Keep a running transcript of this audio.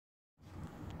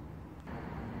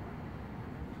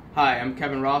Hi, I'm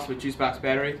Kevin Ross with JuiceBox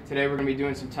Battery. Today we're going to be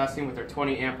doing some testing with our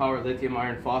 20 amp hour lithium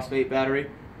iron phosphate battery.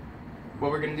 What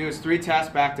we're going to do is 3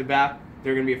 tests back to back.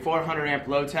 They're going to be a 400 amp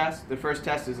load test. The first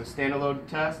test is a standalone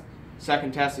test.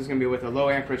 Second test is going to be with a low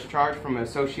amperage charge from an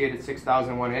associated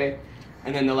 6001A.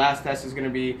 And then the last test is going to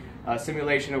be a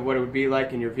simulation of what it would be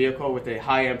like in your vehicle with a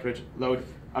high amperage load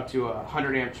up to a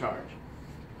 100 amp charge.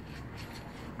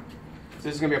 So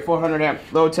this is going to be a 400 amp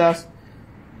load test.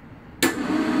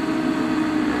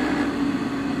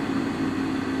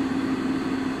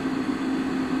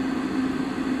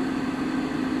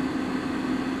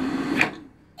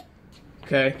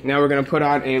 Okay, now we're going to put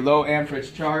on a low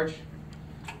amperage charge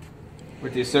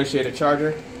with the associated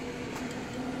charger.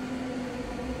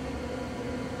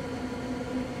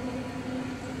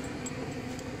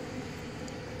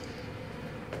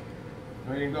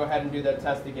 We're going to go ahead and do that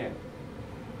test again.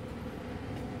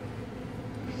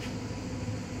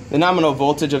 The nominal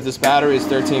voltage of this battery is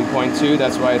 13.2,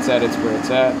 that's why it's at where it's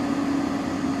at.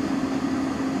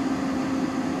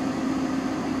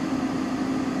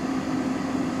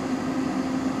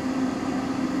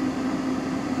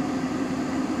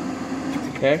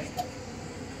 Okay.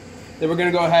 Then we're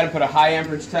going to go ahead and put a high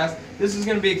amperage test. This is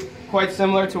going to be quite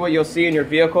similar to what you'll see in your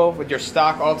vehicle with your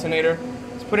stock alternator.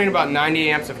 It's putting about 90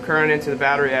 amps of current into the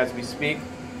battery as we speak.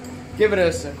 Give it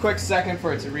a quick second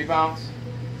for it to rebalance.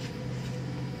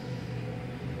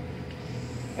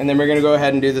 And then we're going to go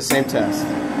ahead and do the same test.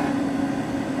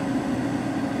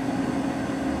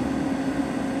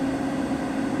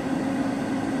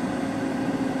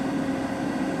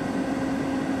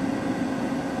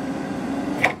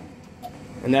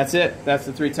 And that's it. That's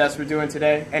the 3 tests we're doing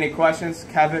today. Any questions?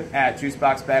 Kevin at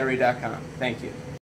JuiceBoxBattery.com. Thank you.